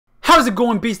How's it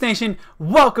going, Beast Nation?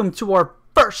 Welcome to our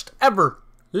first ever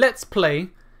Let's Play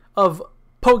of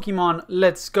Pokemon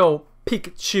Let's Go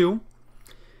Pikachu.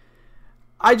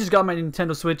 I just got my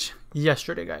Nintendo Switch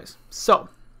yesterday, guys. So,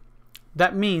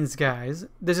 that means, guys,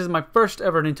 this is my first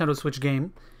ever Nintendo Switch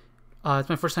game. It's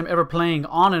my first time ever playing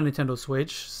on a Nintendo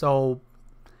Switch, so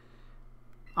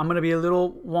I'm going to be a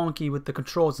little wonky with the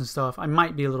controls and stuff. I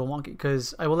might be a little wonky,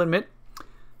 because I will admit,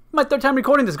 my third time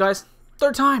recording this, guys.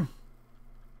 Third time.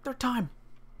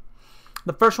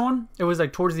 The first one, it was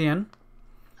like towards the end.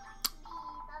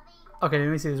 Okay, let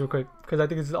me see this real quick, because I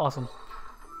think this is awesome.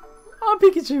 Oh,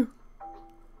 Pikachu.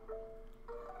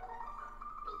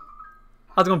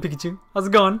 How's it going, Pikachu? How's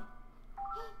it going?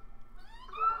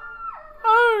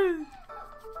 Oh.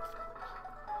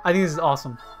 I think this is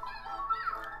awesome.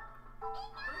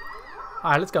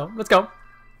 Alright, let's go. Let's go.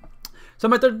 So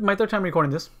my third time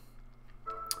recording this.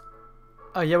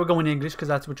 Yeah, we're going English because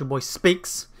that's what your boy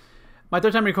speaks. My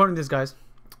third time recording this, guys.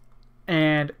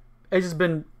 And it's just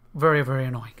been very, very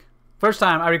annoying. First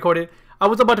time I recorded, I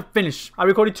was about to finish. I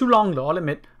recorded too long though, I'll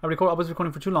admit. I was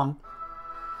recording for too long.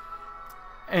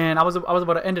 And I was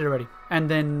about to end it already.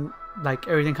 And then like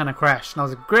everything kind of crashed. And I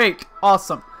was like, great,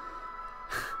 awesome.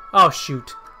 Oh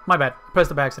shoot. My bad. I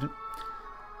pressed it by accident.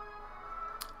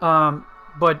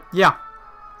 But yeah.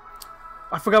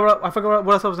 I forgot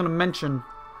what else I was gonna mention.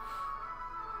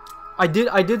 I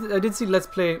did see Let's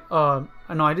Play. No,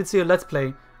 I did see a Let's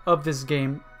Play of this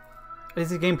game.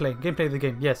 Is it gameplay of the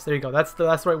game? Yes, there you go. That's the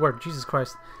right word. Jesus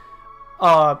Christ.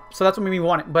 So that's what made me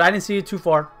want it, but I didn't see it too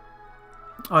far.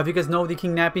 If you guys know the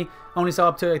King Nappy, I only saw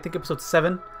up to I think episode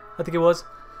 7. I think it was.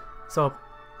 So,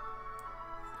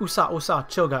 USA,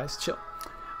 chill, guys, chill.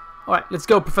 All right, let's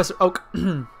go, Professor Oak.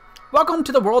 Welcome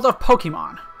to the world of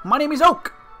Pokemon. My name is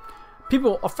Oak.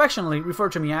 People affectionately refer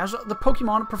to me as the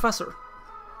Pokemon Professor.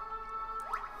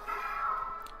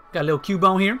 Got a little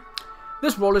Cubone here.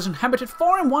 This world is inhabited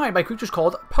far and wide by creatures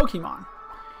called Pokemon.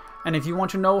 And if you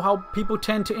want to know how people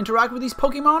tend to interact with these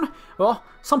Pokemon, well,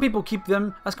 some people keep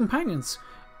them as companions.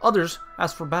 Others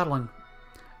as for battling.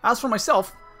 As for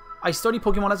myself, I study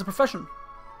Pokemon as a profession.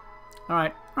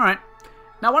 Alright.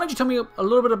 Now why don't you tell me a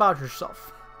little bit about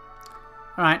yourself?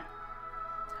 Alright.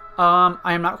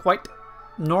 I am not white,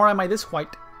 nor am I this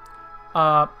white.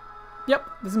 Yep,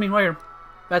 this is me right here.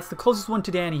 That's the closest one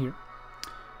to Danny here.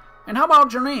 And how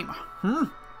about your name?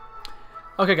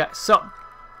 Okay, guys, so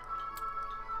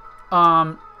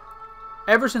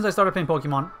ever since I started playing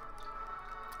Pokemon,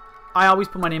 I always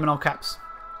put my name in all caps.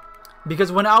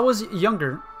 Because when I was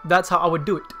younger, that's how I would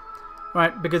do it.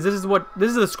 Right? Because this is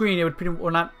the screen it would pretty or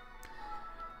not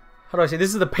how do I say,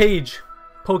 this is the page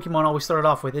Pokemon always started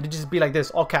off with. It'd just be like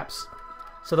this, all caps.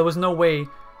 So there was no way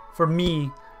for me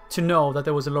to know that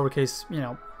there was a lowercase, you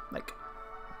know, like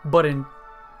button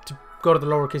to go to the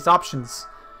lowercase options.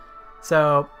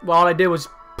 So well, all I did was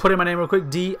put in my name real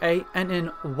quick,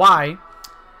 D-A-N-N-Y,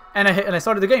 and I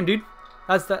started the game, dude.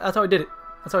 That's how I did it.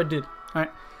 That's how I did. All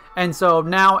right. And so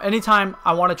now, anytime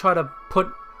I want to try to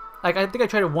put, like I think I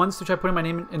tried it once to try putting my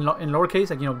name in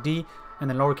lowercase, like you know D, and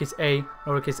then lowercase A,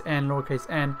 lowercase N, lowercase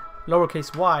N,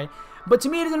 lowercase Y. But to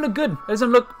me, it doesn't look good. It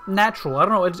doesn't look natural. I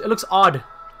don't know. It looks odd.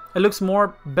 It looks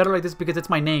more better like this because it's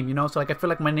my name, you know. So like I feel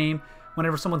like my name,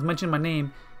 whenever someone's mentioning my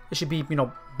name, it should be, you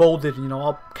know, bolded, you know,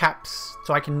 all caps,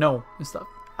 so I can know and stuff.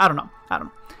 I don't know.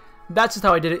 That's just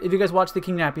how I did it. If you guys watch the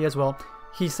King Nappy as well,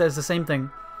 he says the same thing.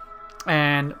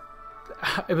 And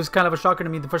it was kind of a shocker to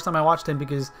me the first time I watched him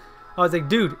because I was like,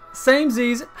 dude, same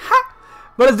Z's. Ha!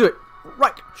 But let's do it.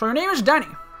 Right. So your name is Danny.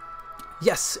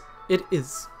 Yes, it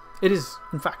is. It is,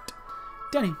 in fact.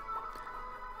 Danny.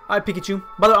 Alright, Pikachu.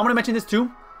 By the way, I'm gonna mention this too.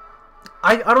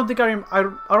 I don't think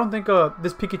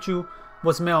this Pikachu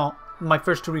was male. My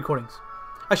first 2 recordings.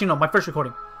 Actually, no, my first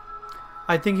recording.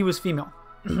 I think he was female.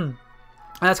 And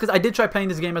that's because I did try playing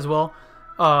this game as well.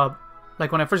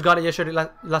 Like when I first got it yesterday,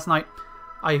 last night,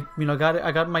 I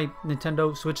got my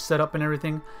Nintendo Switch set up and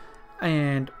everything,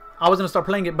 and I was gonna start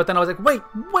playing it, but then I was like, wait,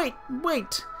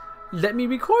 let me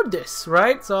record this,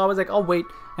 right? So I was like, I'll wait,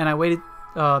 and I waited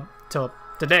till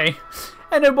today,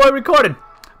 and then boy, recorded.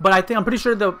 But I'm pretty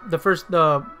sure the first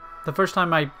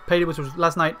time I played it, which was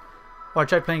last night. Or I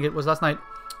tried playing it was last night.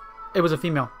 It was a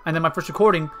female, and then my first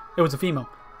recording it was a female,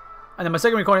 and then my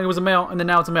second recording it was a male, and then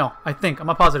now it's a male. I think I'm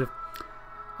not positive.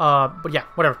 But yeah,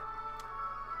 whatever.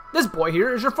 This boy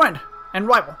here is your friend and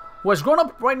rival who has grown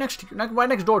up right next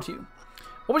door to you.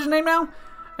 What was your name now?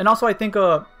 And also I think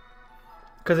because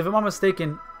if I'm not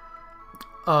mistaken,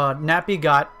 Nappy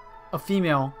got a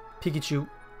female Pikachu.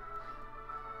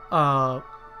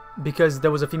 Because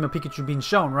there was a female Pikachu being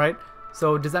shown, right?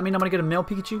 So does that mean I'm gonna get a male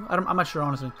Pikachu? I'm not sure,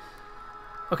 honestly.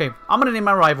 Okay, I'm gonna name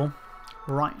my rival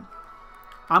Ryan.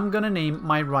 I'm gonna name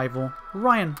my rival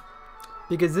Ryan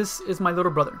because this is my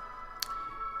little brother.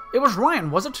 It was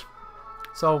Ryan, was it?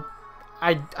 So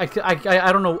I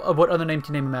don't know what other name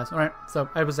to name him as. All right, so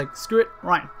I was like, screw it,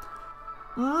 Ryan.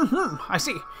 I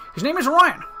see. His name is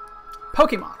Ryan.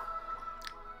 Pokemon.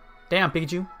 Damn,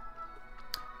 Pikachu.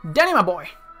 Danny, my boy.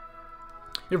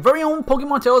 Your very own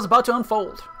Pokemon tale is about to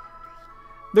unfold.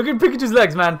 Look at Pikachu's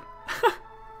legs, man.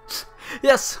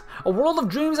 Yes, a world of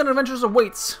dreams and adventures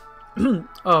awaits.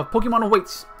 Pokemon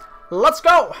awaits. Let's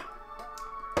go.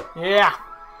 Yeah.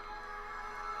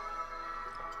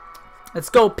 Let's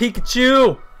go,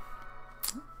 Pikachu.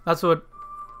 That's what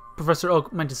Professor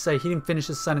Oak meant to say. He didn't finish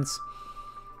his sentence.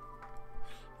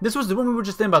 This was the room we were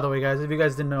just in, by the way, guys, if you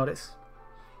guys didn't notice.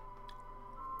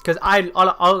 Because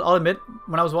I'll admit,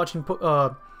 when I was watching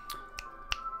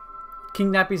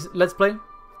King Nappy's Let's Play,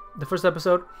 the first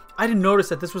episode, I didn't notice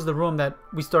that this was the room that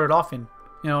we started off in.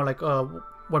 You know, like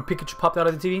when Pikachu popped out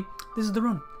of the TV. This is the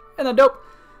room. Isn't that dope?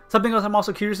 Something else I'm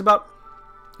also curious about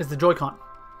is the Joy-Con.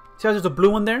 See how there's a blue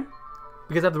one there?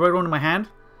 Because I have the red one in my hand.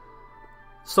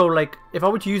 So, like, if I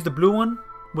were to use the blue one,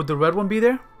 would the red one be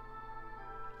there?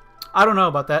 I don't know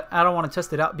about that. I don't want to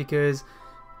test it out because...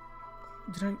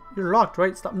 You're locked,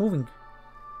 right? Stop moving.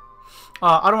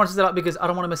 I don't want to test it out because I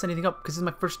don't want to mess anything up. Because this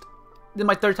is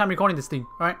my third time recording this thing.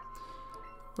 Alright?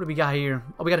 What do we got here?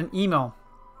 Oh, we got an email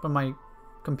from my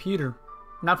computer.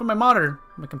 Not from my monitor.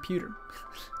 My computer.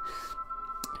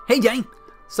 Hey, Danny.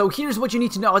 So here's what you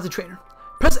need to know as a trainer.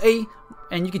 Press A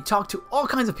and you can talk to all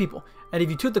kinds of people. And if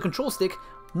you tilt the control stick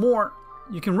more,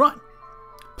 you can run.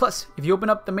 Plus, if you open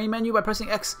up the main menu by pressing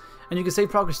X, and you can save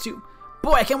progress too.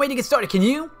 Boy, I can't wait to get started. Can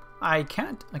you? I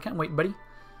can't wait, buddy.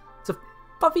 It's a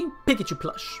puffy Pikachu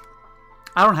plush.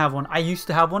 I don't have one. I used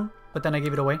to have one, but then I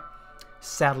gave it away.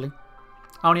 Sadly.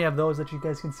 I only have those that you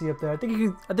guys can see up there. I think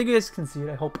you guys can see it,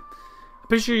 I hope. I'm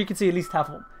pretty sure you can see at least half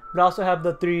of them. But I also have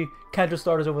the 3 Kanto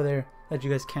starters over there that you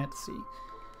guys can't see.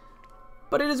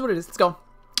 But it is what it is. Let's go.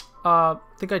 I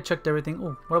think I checked everything.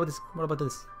 Oh, what about this? What about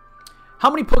this?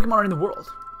 How many Pokemon are in the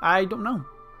world? I don't know.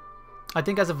 I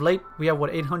think as of late, we have,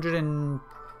 what,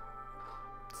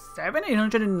 807?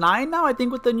 809 now, I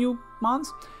think, with the new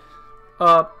mons.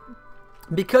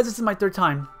 Because this is my third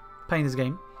time playing this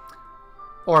game,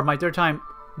 or my third time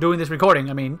doing this recording,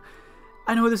 I mean,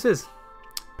 I know who this is.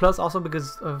 Plus, also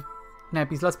because of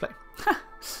Nappy's Let's Play.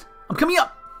 I'm coming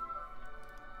up!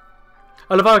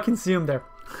 I love how I can see him there.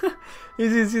 You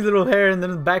see his little hair and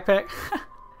then his backpack.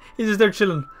 He's just there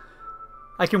chilling.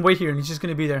 I can wait here and he's just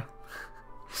gonna be there.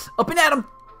 Up and at him!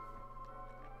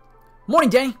 Morning,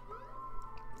 Danny!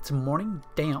 It's morning?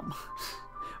 Damn.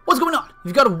 What's going on?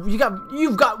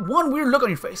 You've got one weird look on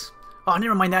your face. Oh,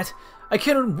 never mind that. I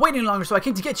couldn't wait any longer, so I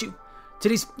came to get you.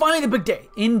 Today's finally the big day.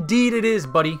 Indeed it is,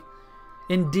 buddy.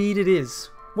 Indeed it is.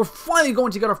 We're finally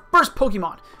going to get our first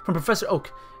Pokemon from Professor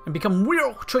Oak and become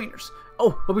real trainers.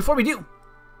 Oh, but before we do,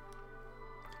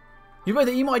 you read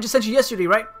the email I just sent you yesterday,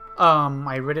 right?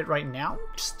 I read it right now.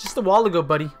 Just a while ago,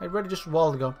 buddy. I read it just a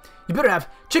while ago. You better have.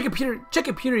 Check your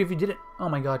computer if you didn't. Oh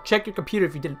my god. Check your computer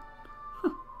if you didn't.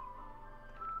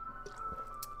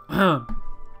 I'm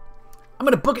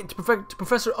gonna book it to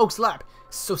Professor Oak's lab.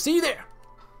 So see you there.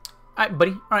 Alright,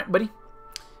 buddy. Alright, buddy.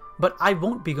 But I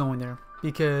won't be going there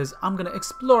because I'm gonna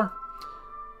explore.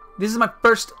 This is my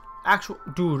first actual...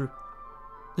 Dude.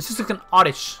 This is like an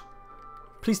oddish.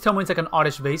 Please tell me it's like an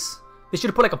oddish vase. They should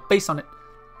have put like a face on it.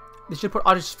 They should put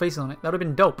Oddish's face on it. That would have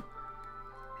been dope.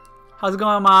 How's it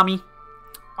going, mommy?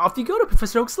 Off you go to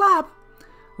Professor Oak's lab.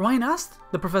 Ryan asked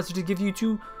the professor to give you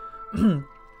two...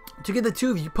 to get the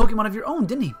 2 of you Pokemon of your own,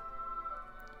 didn't he?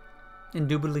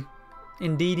 Indubitably.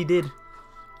 Indeed he did.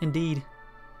 Indeed.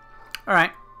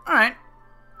 Alright. Alright.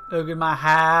 Look at my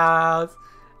house.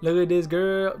 Look at this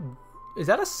girl. Is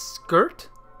that a skirt?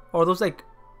 Or are those like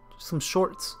some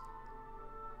shorts?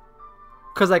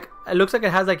 Because like it looks like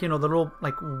it has like, you know, the little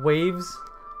like waves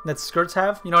that skirts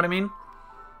have. You know what I mean?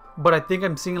 But I think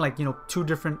I'm seeing like, you know, 2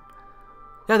 different...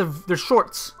 Yeah, they're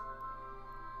shorts.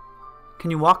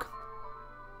 Can you walk?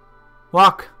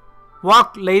 Walk.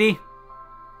 Walk, lady.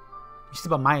 She's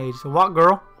about my age. So walk,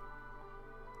 girl.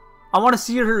 I want to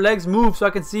see her legs move so I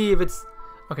can see if it's...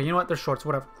 Okay, you know what? They're shorts.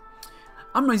 Whatever.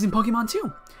 I'm raising Pokemon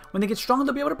too. When they get strong,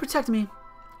 they'll be able to protect me.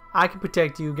 I can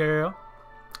protect you, girl.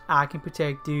 I can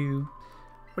protect you.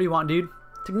 What do you want, dude?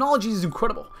 Technology is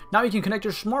incredible. Now you can connect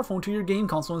your smartphone to your game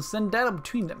console and send data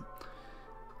between them.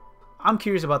 I'm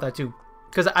curious about that too.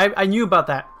 Because I knew about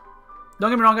that. Don't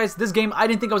get me wrong, guys. This game, I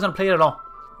didn't think I was going to play it at all.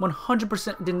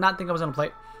 100% did not think I was going to play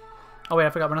it. Oh, wait. I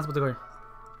forgot. We're not supposed to go here.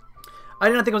 I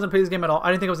did not think I was going to play this game at all. I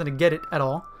didn't think I was going to get it at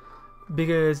all.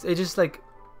 Because it just like...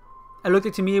 It looked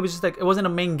like to me it was just like, it wasn't a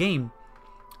main game.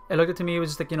 It looked like to me it was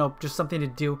just like, you know, just something to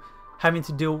do, having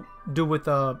to do with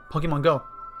Pokemon Go.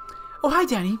 Oh, hi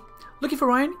Danny. Looking for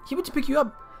Ryan? He went to pick you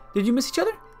up. Did you miss each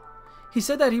other? He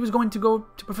said that he was going to go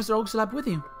to Professor Oak's lab with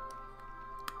you.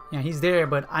 Yeah, he's there,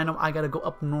 but I know I gotta go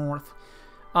up north.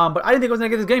 But I didn't think I was gonna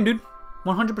get this game, dude.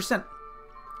 100%.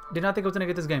 Did not think I was gonna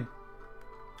get this game.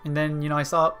 And then, you know, I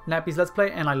saw Nappy's Let's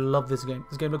Play, and I love this game.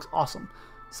 This game looks awesome.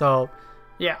 So,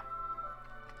 yeah.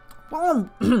 Well,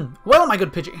 well, my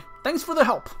good Pidgey. Thanks for the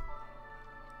help.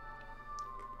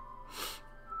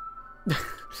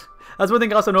 That's one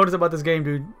thing I also noticed about this game,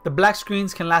 dude. The black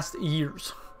screens can last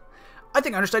years. I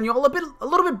think I understand you all a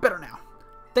little bit better now.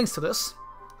 Thanks to this.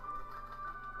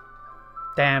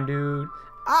 Damn, dude.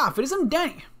 Ah, if it isn't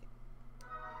Danny.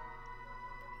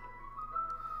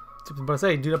 I was about to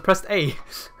say, dude, I pressed A.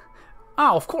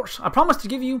 Ah, of course. I promised to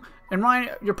give you and Ryan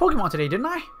your Pokemon today, didn't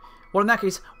I? Well, in that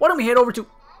case, why don't we head over to...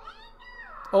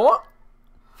 Oh?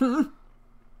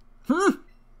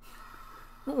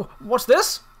 What's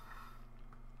this?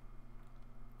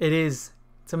 It is.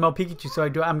 It's a male Pikachu, so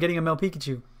I'm getting a male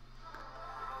Pikachu.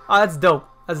 Oh, that's dope.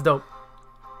 That's dope.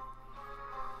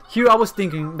 Here I was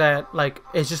thinking that, like,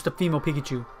 it's just a female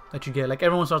Pikachu that you get. Like,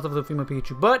 everyone starts off with a female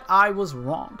Pikachu. But I was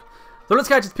wrong. So let's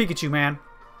catch this Pikachu, man.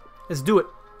 Let's do it.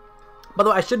 By the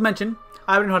way, I should mention,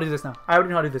 I already know how to do this now.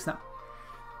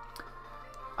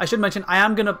 I should mention, I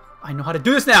know how to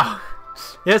do this now.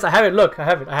 Yes, I have it. Look, I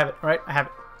have it. Alright, I have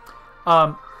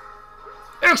it.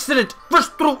 Excellent!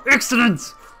 First through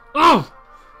excellence! Oh!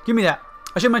 Give me that.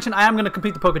 I should mention, I am going to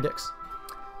complete the Pokedex.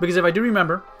 Because if I do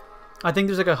remember, I think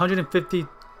there's like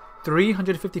 153,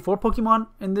 154 Pokemon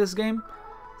in this game.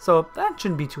 So that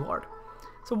shouldn't be too hard.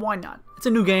 So why not? It's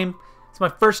a new game. It's my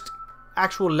first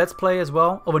actual Let's Play as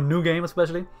well, of a new game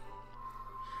especially.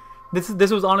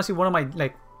 This was honestly one of my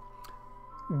like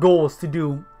goals to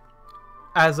do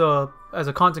as a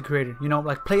content creator. You know,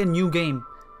 like play a new game,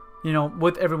 you know,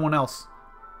 with everyone else,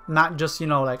 not just, you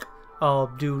know, like, oh,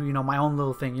 do, you know, my own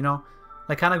little thing. You know,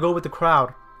 like kind of go with the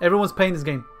crowd. Everyone's playing this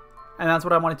game, and that's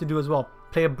what I wanted to do as well.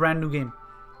 Play a brand new game.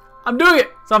 I'm doing it,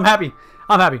 so I'm happy.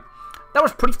 I'm happy. That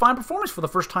was pretty fine performance for the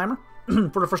first timer.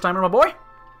 For the first timer, my boy.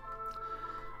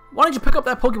 Why don't you pick up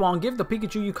that Pokemon and give the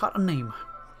Pikachu you caught a name?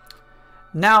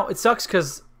 Now, it sucks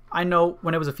because I know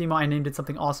when it was a female, I named it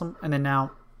something awesome, and then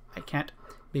now I can't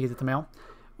because it's a male.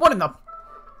 What in the...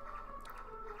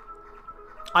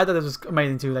 I thought this was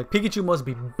amazing too. Like, Pikachu must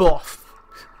be buff.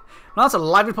 Now, that's a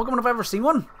lively Pokemon if I've ever seen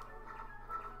one.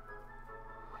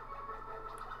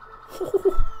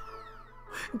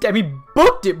 Damn, he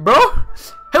booked it, bro.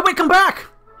 Hey, wait, come back.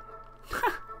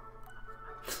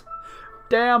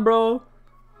 Damn, bro.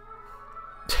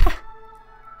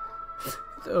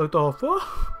 What the fuck?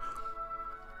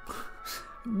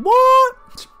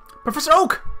 What? Professor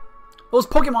Oak! Those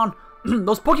Pokemon,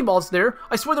 those Pokeballs there,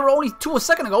 I swear there were only 2 a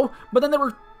second ago, but then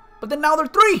now they're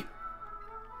 3!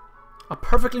 A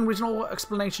perfectly reasonable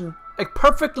explanation, a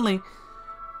perfectly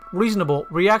reasonable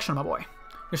reaction, my boy.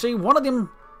 You're saying one of them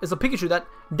is a Pikachu that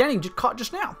Danny just caught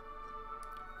just now.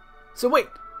 So wait,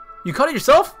 you caught it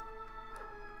yourself?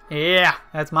 Yeah,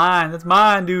 that's mine. That's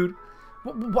mine, dude.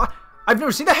 What? I've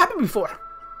never seen that happen before.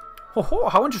 Oh,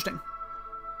 how interesting.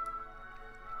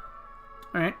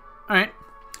 Alright, alright.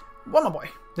 Well, my boy,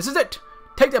 this is it.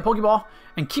 Take that Pokeball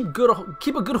and keep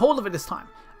a good hold of it this time.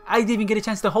 I didn't even get a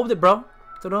chance to hold it, bro.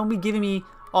 So don't be giving me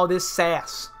all this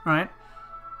sass. Alright?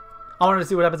 I wanted to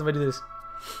see what happens if I do this.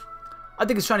 I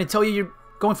think it's trying to tell you you're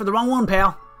going for the wrong one,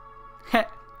 pal.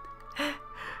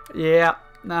 Yeah.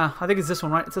 Nah, I think it's this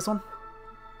one, right? It's this one?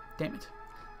 Damn it.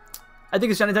 I think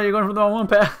it's trying to tell you you're going for the wrong one,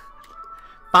 pal.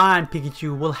 Fine,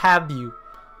 Pikachu. We'll have you.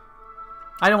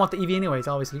 I don't want the Eevee anyways,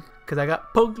 obviously. Because I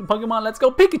got Pokemon Let's Go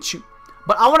Pikachu.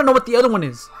 But I want to know what the other one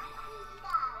is.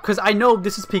 Because I know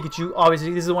this is Pikachu.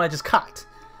 Obviously, this is the one I just caught.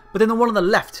 But then the one on the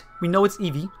left, we know it's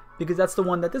Eevee. Because that's the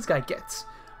one that this guy gets.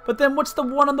 But then what's the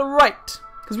one on the right?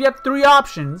 Because we have 3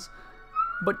 options.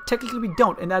 But technically we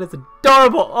don't. And that is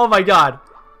adorable. Oh my god.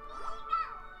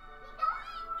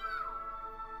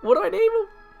 What do I name him?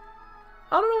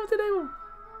 I don't know what to name him.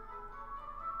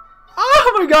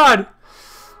 Oh my god.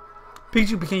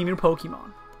 Pikachu became your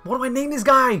Pokemon. What do I name this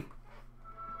guy?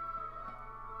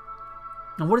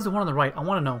 And what is the one on the right? I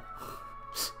want to know.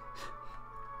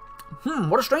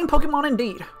 What a strange Pokemon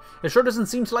indeed. It sure doesn't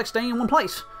seem to like staying in one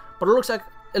place. But it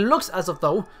looks as if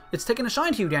though it's taking a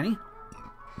shine to you, Danny.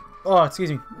 Oh, excuse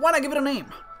me. Why not give it a name?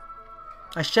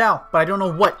 I shall, but I don't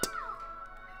know what.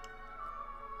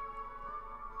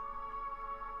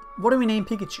 What do we name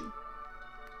Pikachu?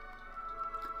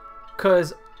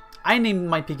 Because I named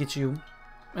my Pikachu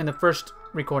in the first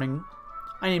recording.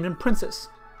 I named him Princess.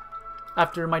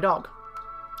 after my dog.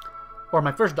 Or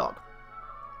my first dog.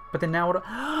 But then now,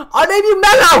 I'll name you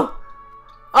Mellow!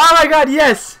 Oh my god,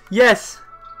 yes! Yes!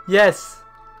 Yes!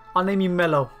 I'll name you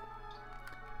Mellow.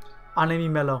 I'll name you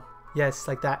Mellow. Yes,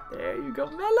 like that. There you go,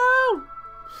 Mellow!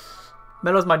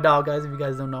 Mellow's my dog, guys, if you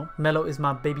guys don't know. Mellow is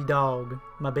my baby dog.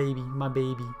 My baby, my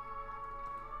baby.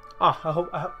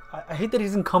 Oh, I hate that he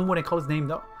doesn't come when I call his name,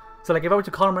 though. So, like, if I were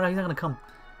to call him right now, he's not gonna come.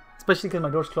 Especially because my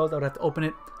door's closed, I would have to open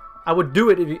it. I would do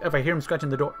it if I hear him scratching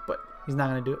the door, but he's not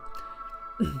gonna do it.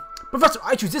 Professor,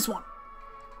 I choose this one.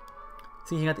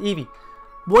 See, he got the Eevee.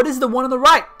 What is the one on the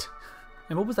right?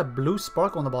 And what was that blue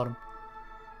sparkle on the bottom?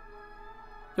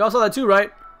 Y'all saw that too,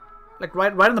 right? Like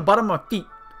right on the bottom of my feet.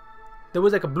 There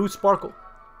was like a blue sparkle.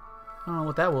 I don't know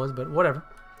what that was, but whatever.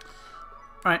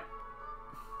 Alright.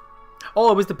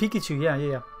 Oh, it was the Pikachu.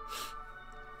 Yeah.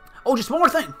 Oh, just one more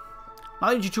thing. Now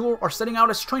that you two are setting out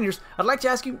as strangers, I'd like to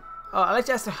ask you. I'd like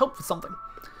to ask for help with something.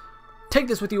 Take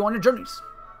this with you on your journeys.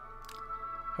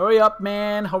 Hurry up,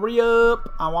 man. Hurry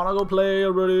up. I wanna go play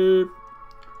already.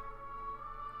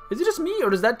 Is it just me, or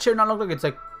does that chair not look like it's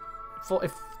like,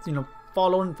 falling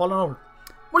over?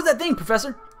 What is that thing,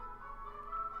 Professor?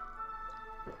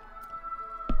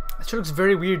 That chair looks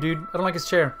very weird, dude. I don't like his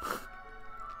chair.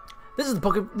 This is the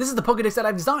Pokédex that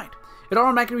I've designed. It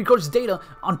automatically records data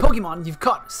on Pokemon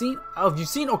you've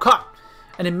seen or caught,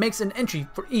 and it makes an entry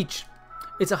for each.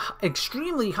 It's an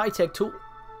extremely high-tech tool.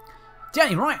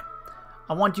 Danny, Ryan,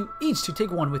 I want you each to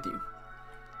take one with you.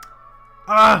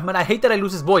 Man, I hate that I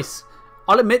lose his voice.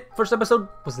 I'll admit, first episode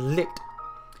was lit,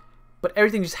 but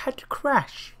everything just had to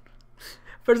crash.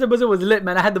 First episode was lit,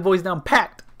 man. I had the voice down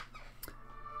packed.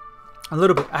 A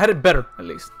little bit. I had it better, at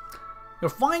least.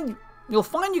 You'll find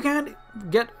you can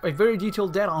get a very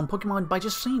detailed data on Pokemon by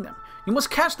just seeing them. You must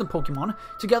catch the Pokemon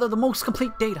to gather the most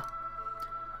complete data.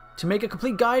 To make a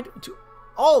complete guide to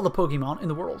all the Pokemon in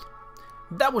the world.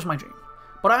 That was my dream.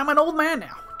 But I am an old man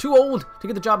now. Too old to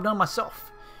get the job done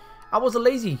myself. I was a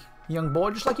lazy young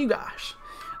boy just like you guys.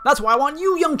 That's why I want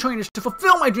you young trainers to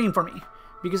fulfill my dream for me.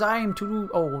 Because I am too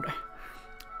old.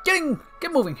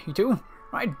 Get moving, you two.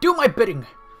 Right, do my bidding.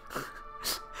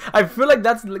 I feel like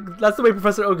that's the way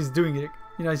Professor Oak is doing it.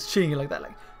 You know, he's cheating it like that.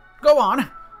 Like, go on,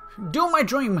 do my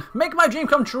dream, make my dream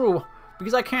come true.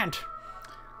 Because I can't.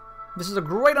 This is a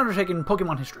great undertaking in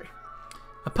Pokemon history.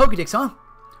 A Pokédex, huh?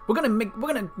 We're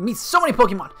gonna meet so many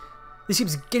Pokemon. This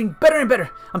keeps getting better and better.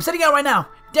 I'm setting out right now.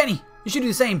 Danny, you should do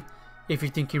the same. If you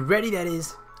think you're ready, that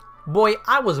is. Boy,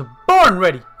 I was born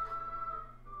ready.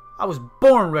 I was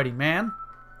born ready, man.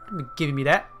 Giving me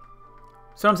that.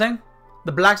 See what I'm saying?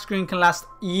 The black screen can last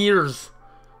years.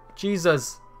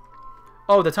 Jesus.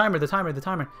 Oh, the timer.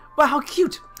 Wow, how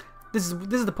cute. This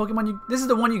is the Pokemon this is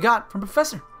the one you got from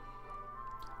Professor.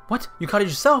 What? You caught it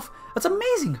yourself? That's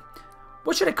amazing.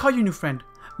 What should I call your new friend?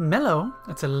 Mellow?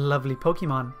 That's a lovely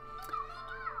Pokemon.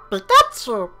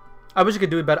 Pikachu. I wish I could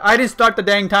do it better. I didn't start the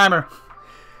dang timer.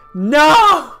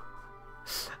 No!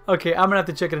 Okay, I'm gonna have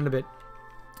to check it in a bit.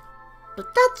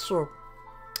 Pikachu.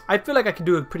 I feel like I can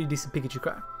do a pretty decent Pikachu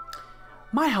cry.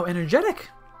 My, how energetic.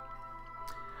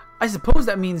 I suppose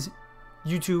that means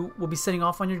you two will be setting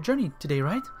off on your journey today,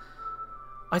 right?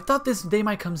 I thought this day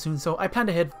might come soon, so I planned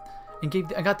ahead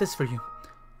and I got this for you.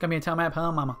 Got me a time map,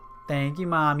 huh, Mama? Thank you,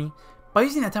 Mommy. By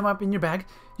using that time map in your bag,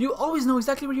 you always know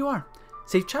exactly where you are.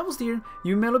 Safe travels, dear.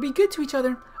 You and Mel will be good to each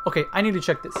other. Okay, I need to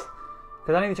check this.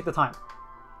 Because I need to check the time.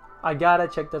 I gotta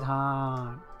check the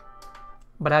time.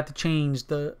 But I have to change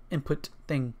the input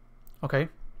thing. Okay.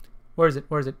 Where is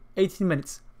it? 18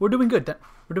 minutes. We're doing good then.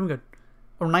 We're doing good.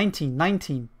 Or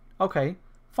 19. Okay.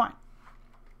 Fine.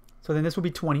 So then this will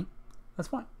be 20. That's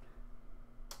fine.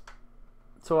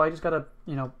 So I just gotta,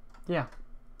 yeah.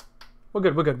 We're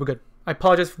good. I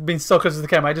apologize for being so close to the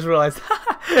camera. I just realized.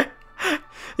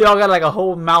 Y'all got like a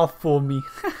whole mouthful of me.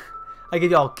 I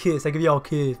give y'all a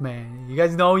kiss. Man. You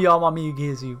guys know y'all want me to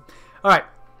kiss you. Alright.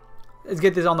 Let's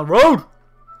get this on the road.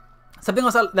 Something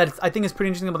else that I think is pretty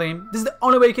interesting about the game. This is the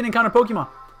only way you can encounter Pokemon.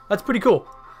 That's pretty cool.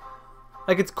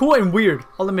 Like, it's cool and weird,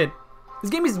 I'll admit. This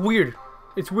game is weird.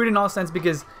 It's weird in all sense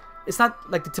because it's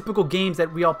not like the typical games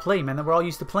that we all play, man, that we're all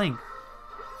used to playing.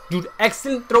 Dude,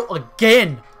 excellent throw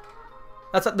again.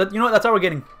 That's how we're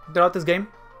getting throughout this game.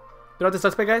 Throughout this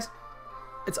suspect, guys.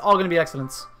 It's all going to be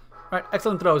excellence. Alright,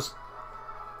 excellent throws.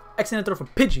 Excellent throw for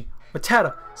Pidgey,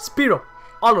 Matata, Spearow,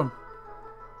 all of them.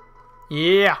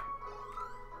 Yeah.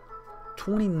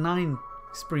 29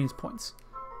 experience points.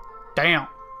 Damn.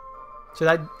 So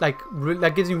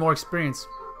that gives me more experience.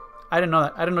 I didn't know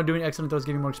that. I didn't know doing excellent throws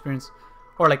gave me more experience,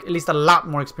 or like at least a lot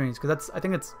more experience. Because I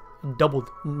think it's doubled,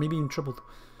 maybe even tripled.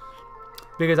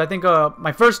 Because I think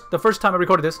the first time I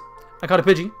recorded this, I caught a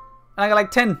Pidgey, and I got like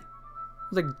 10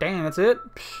 was like, dang, that's it?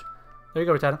 Psh. There you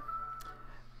go, Rattata.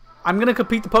 I'm gonna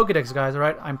complete the Pokedex, guys,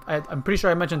 alright? I'm pretty sure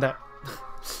I mentioned that.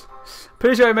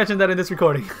 Pretty sure I mentioned that in this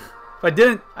recording. If I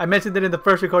didn't, I mentioned it in the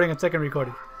first recording and second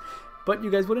recording. But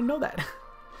you guys wouldn't know that.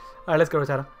 Alright, let's go,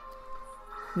 Rattata.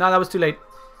 No, that was too late.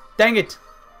 Dang it!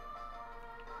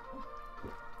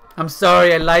 I'm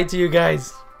sorry, I lied to you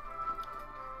guys.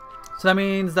 So that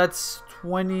means that's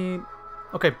 20...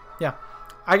 Okay, yeah.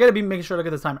 I gotta be making sure to look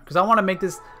at this timer. Because I want to make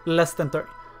this less than 30.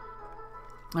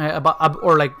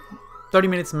 Or like 30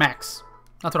 minutes max.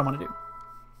 That's what I want to do.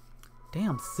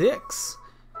 Damn, 6.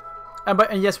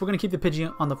 And yes, we're going to keep the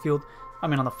Pidgey on the field. I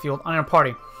mean on the field. On our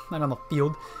party. Not on the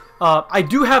field. I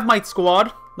do have my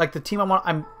squad. Like the team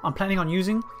I'm planning on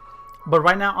using. But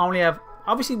right now I only have...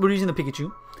 Obviously we're using the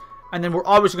Pikachu. And then we're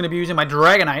obviously going to be using my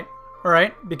Dragonite.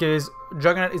 Alright? Because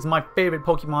Dragonite is my favorite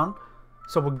Pokemon.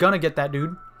 So we're going to get that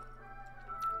dude.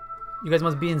 You guys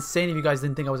must be insane if you guys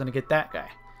didn't think I was going to get that guy.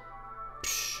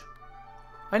 Psh.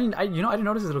 I didn't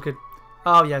notice this little kid.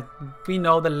 Oh yeah, we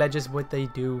know the Legends what they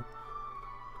do.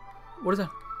 What is that?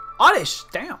 Oddish!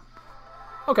 Damn.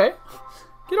 Okay.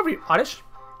 Get over here, Oddish.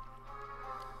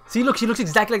 See, look, she looks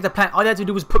exactly like the plant. All you had to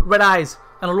do was put red eyes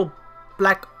and a little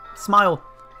black smile.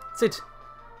 That's it.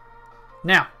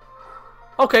 Now.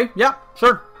 Okay, yeah,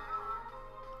 sure.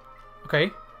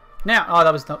 Okay. Now. Oh,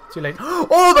 that was not too late.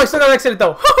 Oh, I still got an accident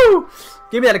though.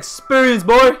 Give me that experience,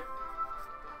 boy.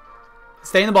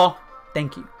 Stay in the ball.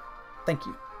 Thank you. Thank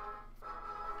you.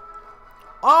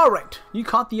 Alright. You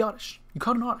caught the Oddish. You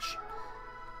caught an Oddish.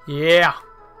 Yeah.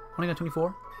 Only got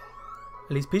 24.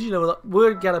 At least Pidgey level up.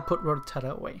 We're gonna put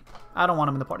Rattata away. I don't want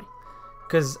him in the party.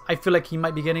 Because I feel like he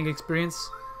might be getting experience.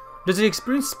 Does the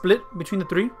experience split between the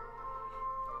 3?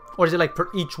 Or is it like per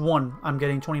each one I'm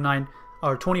getting 29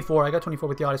 or 24? I got 24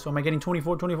 with the Oddish. So am I getting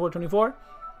 24, 24, 24?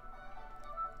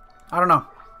 I don't know.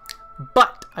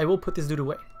 But I will put this dude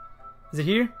away. Is it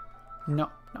here? No.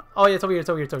 No. Oh yeah, it's over here. It's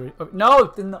over here. It's over here.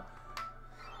 No!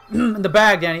 In the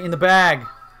bag, Danny. In the bag.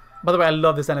 By the way, I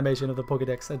love this animation of the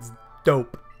Pokedex. That's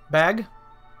dope. Bag?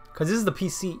 Because this is the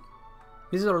PC.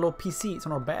 This is our little PC. It's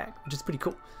on our bag, which is pretty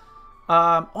cool.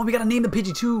 Oh, we gotta name the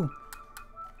Pidgey too.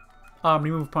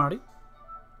 Remove party.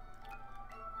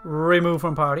 Remove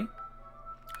from party.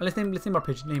 Let's name our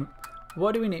Pidgey. Name him.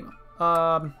 What do we name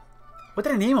him? What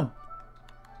did I name him?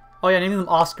 Oh yeah, I named him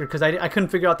Oscar because I couldn't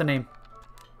figure out the name.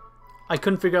 I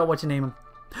couldn't figure out what to name him.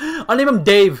 I'll name him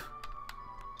Dave.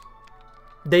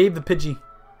 Dave the Pidgey.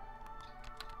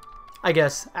 I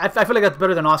guess. I feel like that's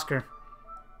better than Oscar.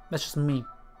 That's just me.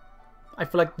 I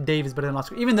feel like Dave is better than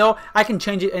Oscar. Even though I can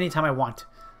change it anytime I want.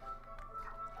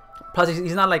 Plus,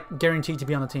 he's not like guaranteed to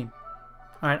be on the team.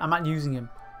 Alright, I'm not using him.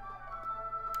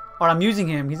 Or I'm using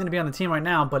him. He's going to be on the team right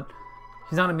now, but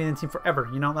he's not going to be in the team forever.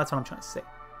 You know, that's what I'm trying to say.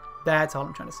 That's all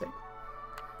I'm trying to say.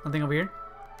 Nothing over here?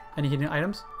 Any hidden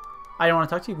items? I don't want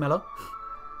to talk to you, Mello.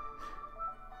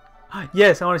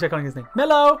 Yes, I want to start calling his name.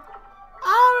 Mello!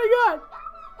 Oh my god!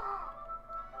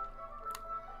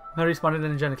 I responded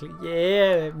energetically.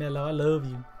 Yeah, Mello, I love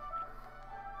you.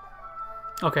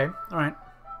 Okay, alright.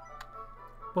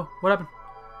 What happened?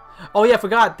 Oh yeah, I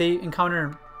forgot. They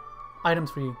encounter items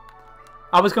for you.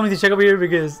 I was coming to check over here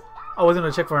because I was going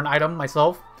to check for an item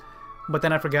myself. But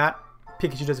then I forgot.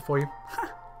 Pikachu does it for you.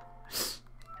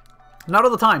 Not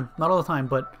all the time. Not all the time,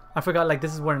 but I forgot, like,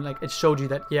 this is where, like, it showed you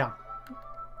that, yeah.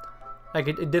 Like,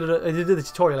 it did the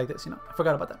tutorial like this, you know. I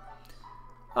forgot about that.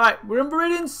 Alright, we're in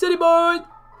Viridian City, boy!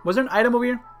 Was there an item over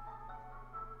here?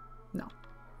 No.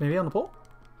 Maybe on the pole?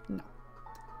 No.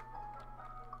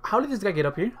 How did this guy get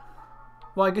up here?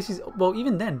 Well, I guess he's... Well,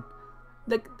 even then.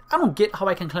 Like, I don't get how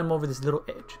I can climb over this little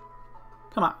edge.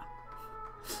 Come on.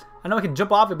 I know I can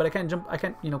jump off it, but I can't jump... I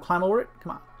can't, you know, climb over it.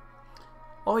 Come on.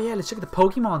 Oh, yeah, let's check the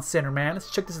Pokemon Center, man. Let's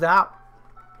check this out.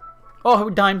 Oh,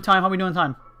 time. How are we doing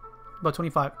time? About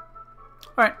 25.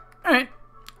 Alright. Alright.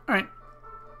 Alright.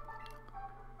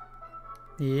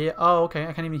 Yeah. Oh, okay.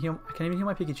 I can't even heal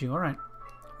my Pikachu. Alright.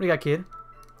 What do you got, kid?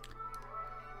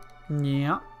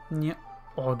 Yeah. Yeah.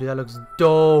 Oh, dude, that looks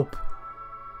dope.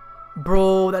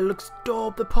 Bro, that looks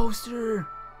dope. The poster.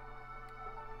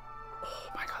 Oh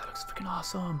my god, that looks freaking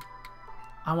awesome.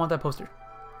 I want that poster.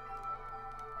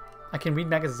 I can read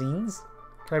magazines?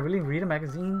 Can I really read a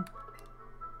magazine?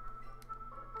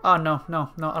 Oh, no. I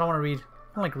don't want to read.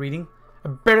 I don't like reading. I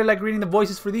barely like reading the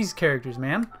voices for these characters,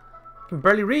 man. I can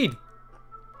barely read.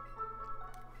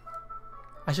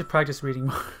 I should practice reading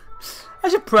more. I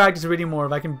should practice reading more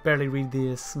if I can barely read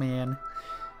this, man.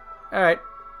 Alright.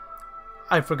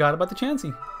 I forgot about the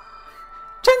Chansey.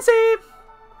 Chansey!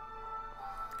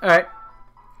 Alright.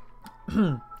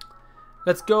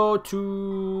 Let's go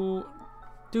to...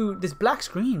 Dude, this black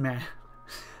screen, man.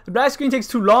 The black screen takes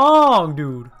too long,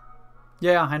 dude.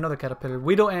 Yeah, I know the Caterpillar.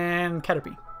 Weedle and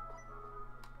Caterpie.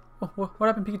 Oh, what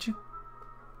happened, Pikachu?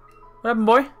 What happened,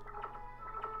 boy?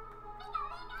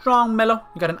 Strong, Mellow.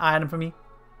 You got an item for me?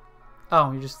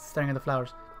 Oh, you're just staring at the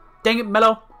flowers. Dang it,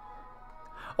 Mellow.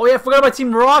 Oh yeah, I forgot about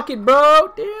Team Rocket,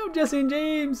 bro. Damn, Jesse and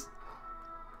James.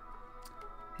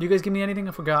 You guys give me anything?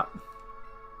 I forgot.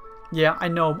 Yeah, I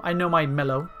know my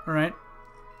Mellow. All right.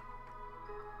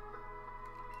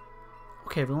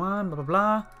 Okay, everyone. Blah blah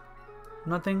blah.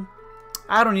 Nothing.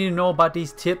 I don't need to know about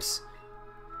these tips.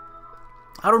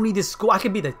 I don't need this school. I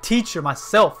can be the teacher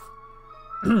myself.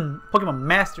 Pokemon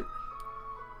Master.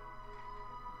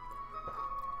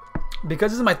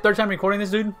 Because this is my third time recording this,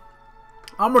 dude,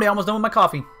 I'm already almost done with my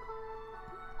coffee. And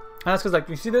that's because, like,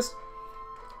 you see this?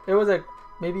 It was like,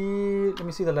 maybe, let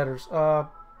me see the letters. I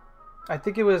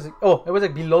think it was, oh, it was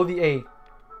like below the A.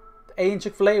 The A in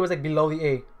Chick-fil-A, it was like below the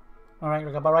A. Alright,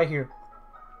 like about right here.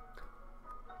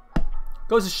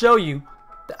 Goes to show you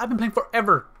that I've been playing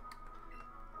forever.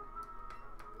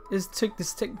 It's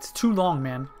too long,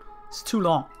 man. It's too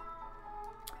long.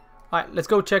 Alright, let's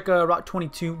go check Route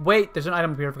 22. Wait, there's an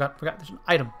item up here. I forgot. There's an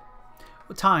item.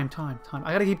 Time.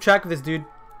 I gotta keep track of this, dude.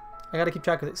 I gotta keep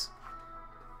track of this.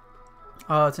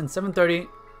 It's in 7:30,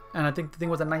 and I think the thing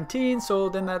was at 19. So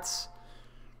then that's.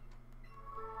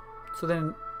 So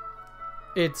then,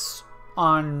 it's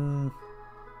on.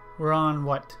 We're on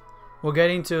what? We're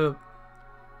getting to.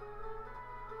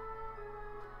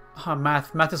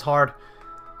 Math. Math is hard.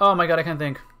 Oh my god, I can't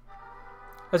think.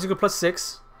 Let's go plus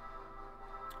 6.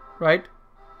 Right?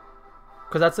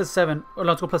 Because that's a 7. Oh, no,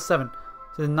 let's go plus 7.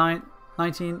 So 9,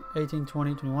 19, 18,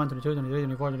 20, 21, 22, 23,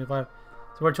 24, 25.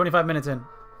 So we're 25 minutes in.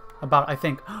 About, I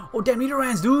think. Oh, damn,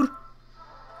 Nidorans, dude!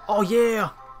 Oh, yeah!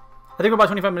 I think we're about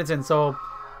 25 minutes in, so...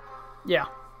 Yeah.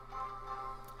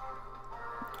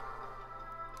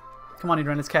 Come on,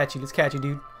 Nidoran, let's catch you. Let's catch you,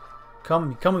 dude. Come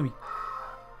with me, come with me.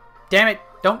 Damn it!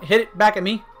 Don't hit it back at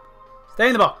me. Stay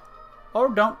in the ball. Or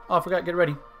don't. Oh, I forgot. Get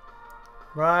ready.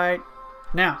 Right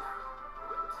now.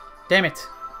 Damn it.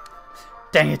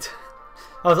 Dang it.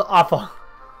 That was awful.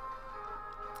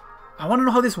 I want to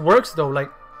know how this works though.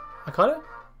 Like, I caught it?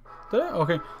 Did I?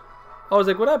 Okay. I was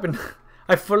like, what happened?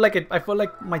 I felt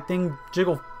like my thing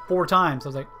jiggled 4 times. I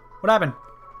was like, what happened?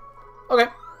 Okay.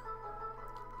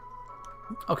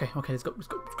 Okay, let's go.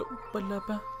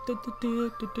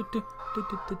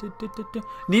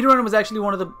 Nidoran was actually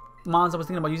one of the mons I was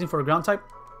thinking about using for a ground type,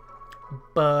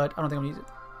 but I don't think I'm gonna use it.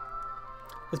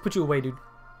 Let's put you away, dude,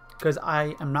 because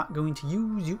I am not going to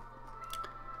use you.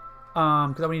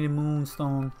 Because I would need a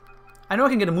moonstone. I know I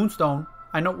can get a moonstone.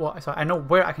 I know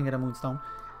where I can get a moonstone,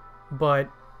 but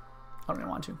I don't really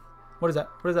want to. What is that?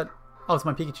 What is that? Oh, it's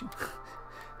my Pikachu.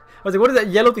 I was like, what is that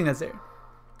yellow thing that's there?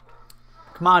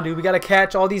 Come on, dude. We gotta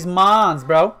catch all these mons,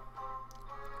 bro.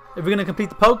 If we're gonna complete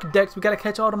the Pokédex, we gotta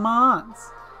catch all the mons.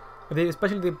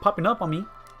 Especially if they're popping up on me.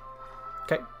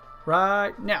 Okay,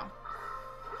 right now.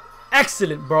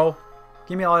 Excellent, bro.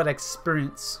 Give me all that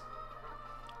experience.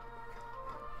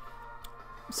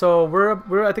 So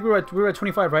I think we're at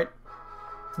 25, right?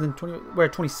 So then we're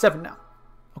at 27 now.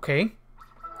 Okay.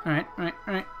 All right.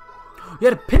 You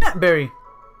had a peanut berry.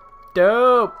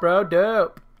 Dope, bro.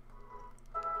 Dope.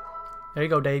 There you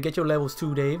go, Dave. Get your levels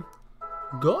too, Dave.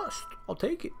 Gust. I'll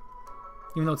take it.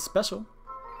 Even though it's special.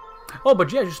 Oh,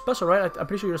 but yeah, you're special, right? I'm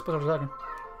pretty sure you're a special attacker.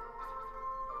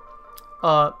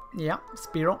 Yeah.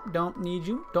 Spearow. Don't need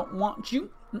you. Don't want you.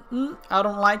 I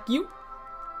don't like you.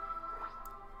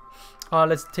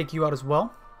 Let's take you out as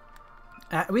well.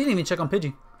 We didn't even check on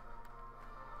Pidgey.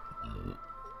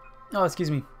 Oh,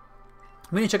 excuse me.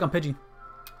 We didn't check on Pidgey.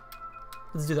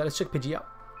 Let's do that. Let's check Pidgey out.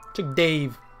 Check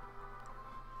Dave.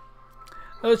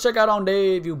 Let's check out on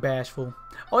Dave, you bashful.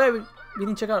 Oh yeah, we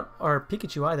didn't check out our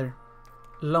Pikachu either.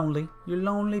 Lonely. You're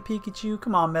lonely, Pikachu.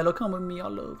 Come on, Mellow. Come with me. I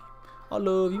love you. I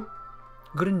love you.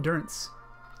 Good endurance.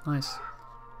 Nice.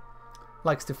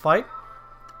 Likes to fight.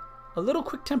 A little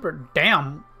quick-tempered.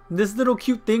 Damn. This little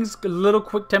cute thing's a little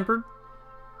quick-tempered.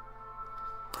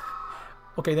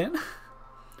 Okay, then.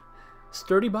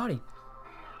 Sturdy body.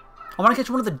 I want to catch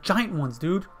one of the giant ones,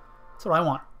 dude. That's what I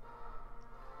want.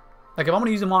 Like, if I'm going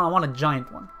to use them on, I want a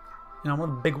giant one. You know, one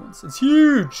of the big ones. It's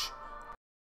huge!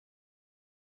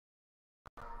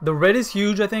 The red is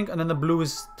huge, I think, and then the blue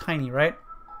is tiny, right?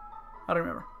 I don't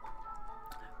remember.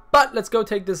 But, let's go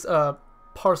take this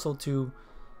parcel to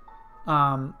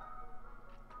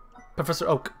Professor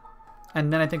Oak.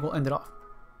 And then I think we'll end it off.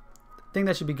 I think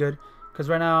that should be good. Because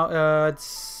right now,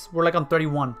 we're like on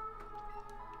 31.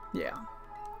 Yeah.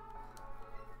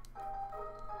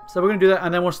 So we're going to do that,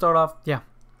 and then we'll start off. Yeah.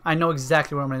 I know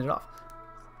exactly where I'm going to end it off.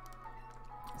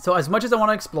 So as much as I want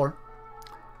to explore,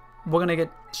 we're gonna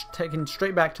get taken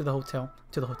straight back to the hotel,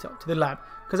 to the lab,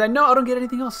 because I know I don't get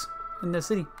anything else in the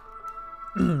city.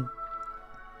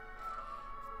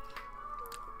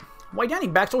 Why, Danny,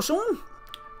 back so soon?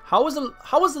 How was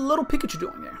the little Pikachu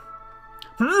doing there?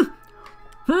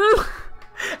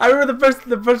 I remember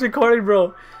the first recording,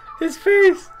 bro. His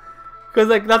face, because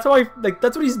like that's what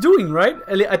he's doing, right?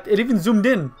 It even zoomed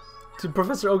in to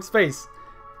Professor Oak's face.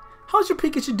 How's your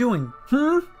Pikachu doing?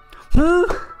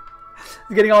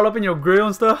 He's getting all up in your grill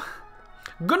and stuff.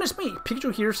 Goodness me,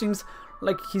 Pikachu here seems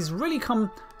like he's really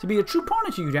come to be a true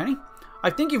partner to you, Danny. I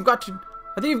think you've got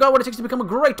what it takes to become a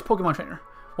great Pokemon trainer.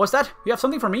 What's that? You have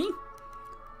something for me?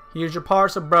 Here's your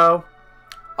parcel, bro.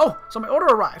 Oh, so my order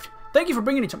arrived. Thank you for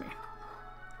bringing it to me.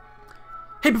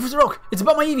 Hey, Professor Oak, it's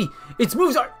about my Eevee. Its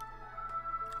moves are...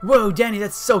 Whoa, Danny,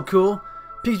 that's so cool.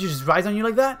 Pikachu just rides on you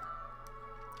like that?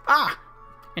 Ah,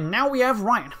 and now we have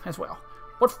Ryan as well.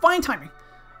 What fine timing.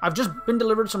 I've just been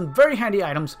delivered some very handy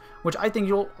items, which I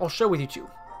think I'll share with you too.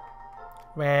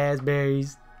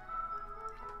 Raspberries.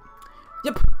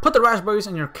 Yep, put the raspberries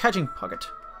in your catching pocket.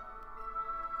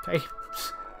 Okay.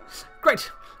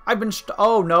 Great.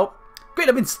 Oh no. Great,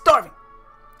 I've been starving.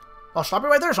 I'll stop you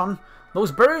right there, son.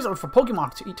 Those berries are for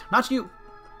Pokemon to eat, not you.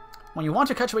 When you want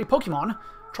to catch a Pokemon,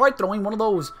 try throwing one of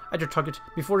those at your target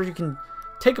before you can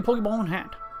take a Pokeball in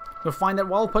hand. You'll find that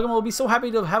wild Pokemon will be so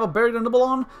happy to have a berry to nibble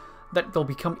on that they'll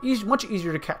become much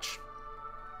easier to catch.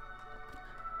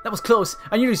 That was close.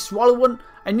 I nearly swallowed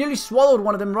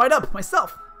one of them right up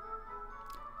myself.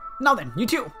 Now then, you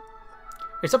two.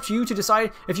 It's up to you to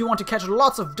decide if you want to catch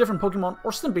lots of different Pokemon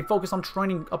or simply focus on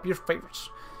training up your favorites.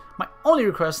 My only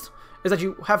request is that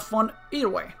you have fun either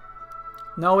way.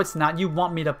 No, it's not. You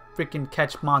want me to freaking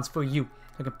catch mons for you.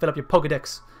 So I can fill up your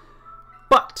Pokedex.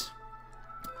 But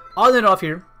I'll end it off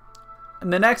here.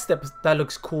 And the next step, that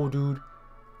looks cool, dude.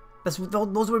 Those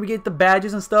are where we get the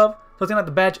badges and stuff. So it's gonna have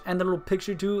the badge and the little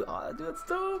picture too. Oh, dude, that's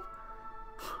dope.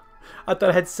 I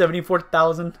thought I had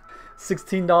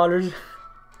 $16,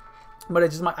 but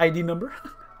it's just my ID number.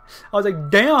 I was like,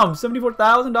 damn,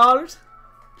 $74,000.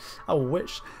 I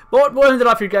wish. But we'll end it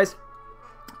off here, guys.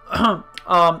 We'll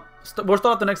start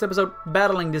off the next episode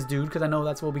battling this dude, because I know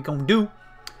that's what we're gonna do.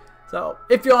 So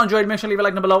if you all enjoyed, make sure to leave a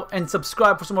like down below and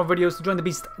subscribe for some more videos to join the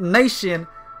Beast Nation. And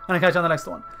I'll catch you on the next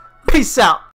one. Peace out.